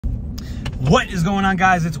What is going on,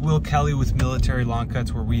 guys? It's Will Kelly with Military Lawn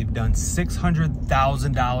Cuts, where we've done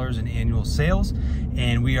 $600,000 in annual sales,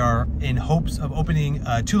 and we are in hopes of opening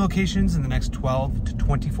 2 locations in the next 12 to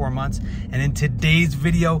 24 months. And in today's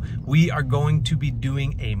video, we are going to be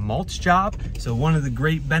doing a mulch job. So one of the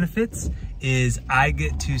great benefits is I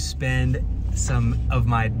get to spend some of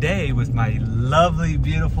my day with my lovely,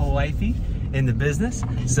 beautiful wifey in the business.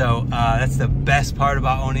 So that's the best part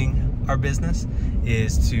about owning our business,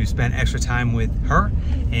 is to spend extra time with her.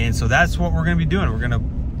 And so that's what we're gonna be doing. I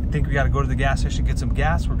think we gotta go to the gas station, get some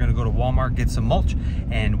gas. We're gonna go to Walmart, get some mulch,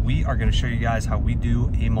 and we are gonna show you guys how we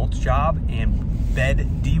do a mulch job and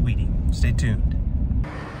bed de-weeding. Stay tuned.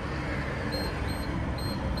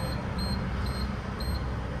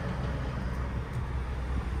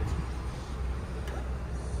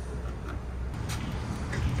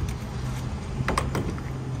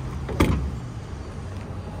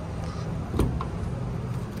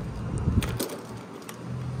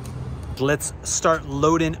 Let's start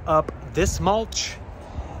loading up this mulch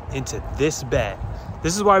into this bed.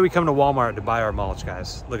 This is why we come to Walmart to buy our mulch,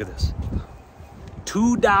 guys. Look at this.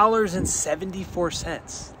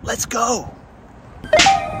 $2.74. Let's go.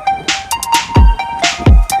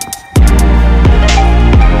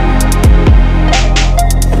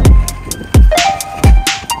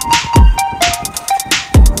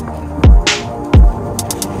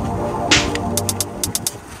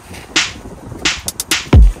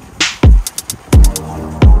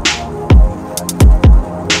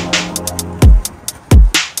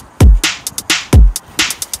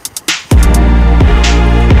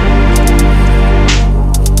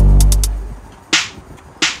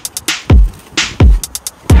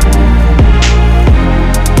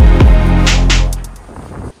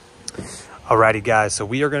 Alrighty, guys, so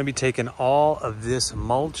we are going to be taking all of this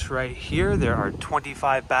mulch right here. There are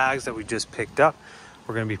 25 bags that we just picked up.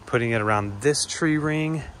 We're going to be putting it around this tree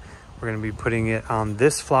ring. We're going to be putting it on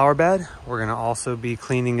this flower bed. We're going to also be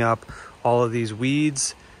cleaning up all of these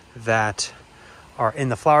weeds that are in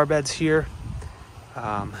the flower beds here.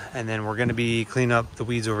 And then we're going to be cleaning up the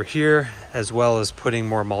weeds over here, as well as putting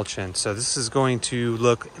more mulch in. So this is going to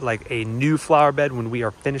look like a new flower bed when we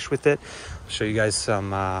are finished with it. I'll show you guys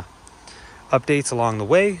some updates along the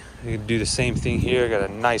way. You can do the same thing here. Got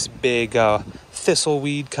a nice big thistle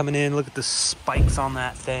weed coming in. Look at the spikes on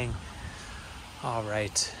that thing. All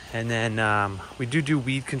right, and then we do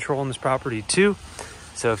weed control on this property too.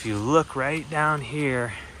 So if you look right down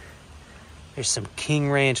here, there's some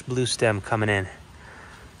King Ranch blue stem coming in,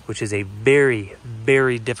 which is a very,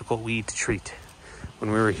 very difficult weed to treat.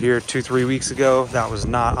 When we were here 2-3 weeks ago, that was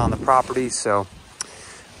not on the property, so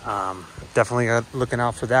definitely looking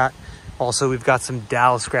out for that. Also, we've got some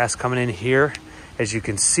Dallas grass coming in here. As you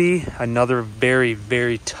can see, another very,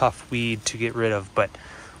 very tough weed to get rid of, but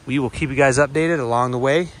we will keep you guys updated along the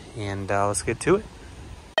way, and let's get to it.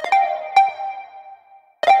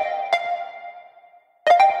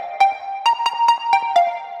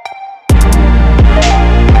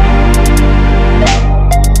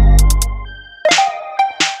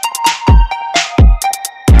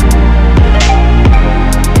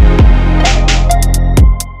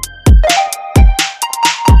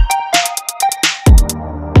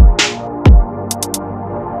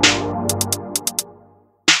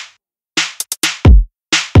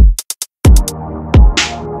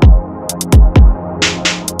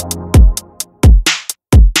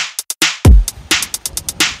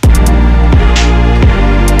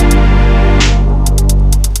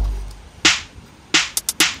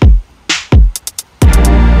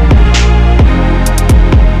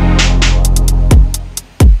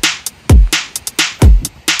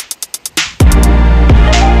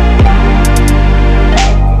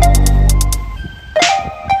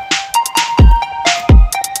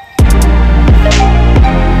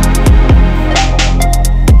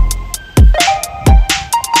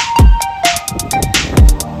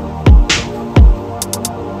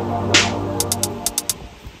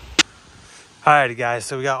 Alrighty, guys,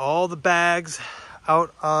 so we got all the bags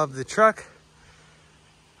out of the truck,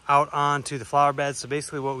 out onto the flower beds. So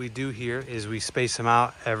basically what we do here is we space them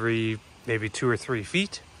out every maybe 2 or 3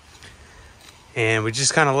 feet, and we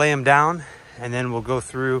just kind of lay them down, and then we'll go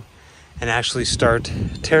through and actually start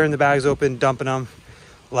tearing the bags open, dumping them,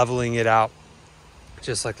 leveling it out,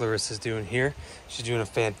 just like Larissa's doing here. She's doing a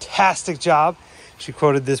fantastic job. She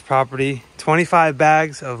quoted this property 25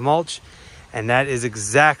 bags of mulch, and that is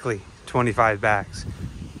exactly 25 bags.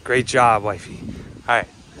 Great job, wifey. All right,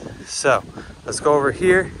 so let's go over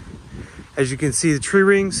here. As you can see, the tree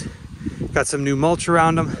rings got some new mulch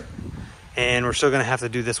around them, and we're still gonna have to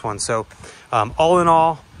do this one. So all in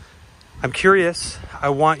all, I'm curious. I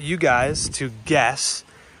want you guys to guess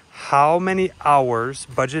how many hours,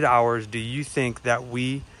 budget hours, do you think that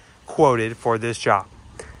we quoted for this job?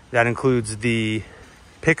 That includes the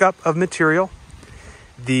pickup of material,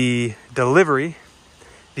 the delivery,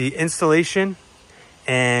 the installation,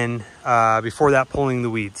 and before that, pulling the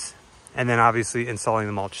weeds, and then obviously installing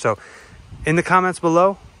the mulch. So in the comments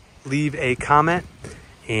below, leave a comment,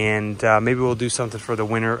 and maybe we'll do something for the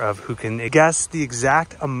winner of who can guess the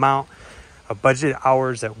exact amount of budget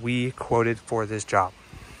hours that we quoted for this job.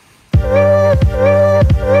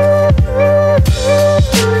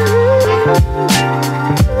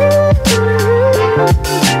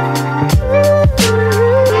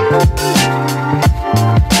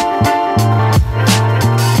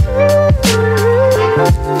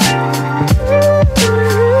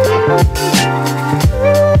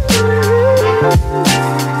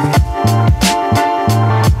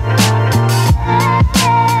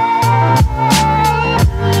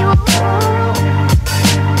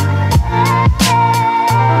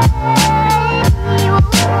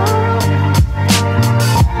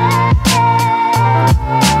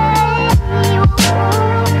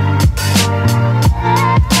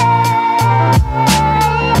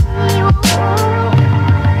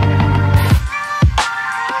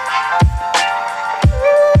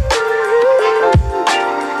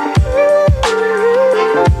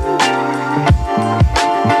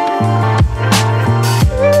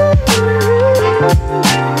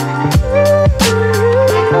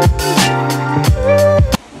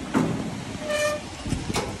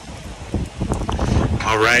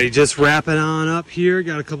 Alrighty, just wrapping on up here.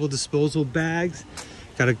 Got a couple disposal bags.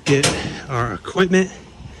 Got to get our equipment.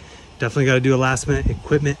 Definitely got to do a last minute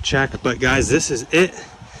equipment check. But guys, this is it.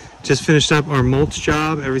 Just finished up our mulch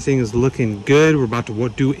job. Everything is looking good. We're about to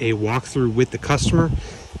do a walkthrough with the customer.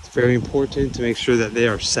 It's very important to make sure that they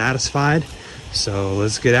are satisfied. So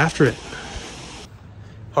let's get after it.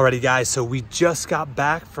 Alrighty guys, so we just got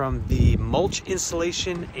back from the mulch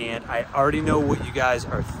installation, and I already know what you guys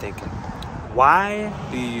are thinking. Why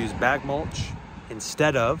do you use bag mulch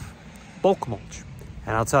instead of bulk mulch?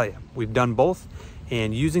 And I'll tell you, we've done both,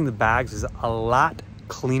 and using the bags is a lot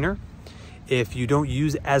cleaner. If you don't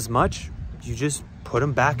use as much, you just put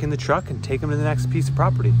them back in the truck and take them to the next piece of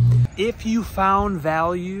property. If you found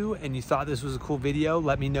value and you thought this was a cool video,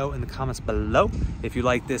 let me know in the comments below. If you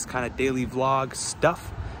like this kind of daily vlog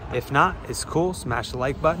stuff. If not, it's cool. Smash the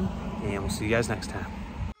like button, and we'll see you guys next time.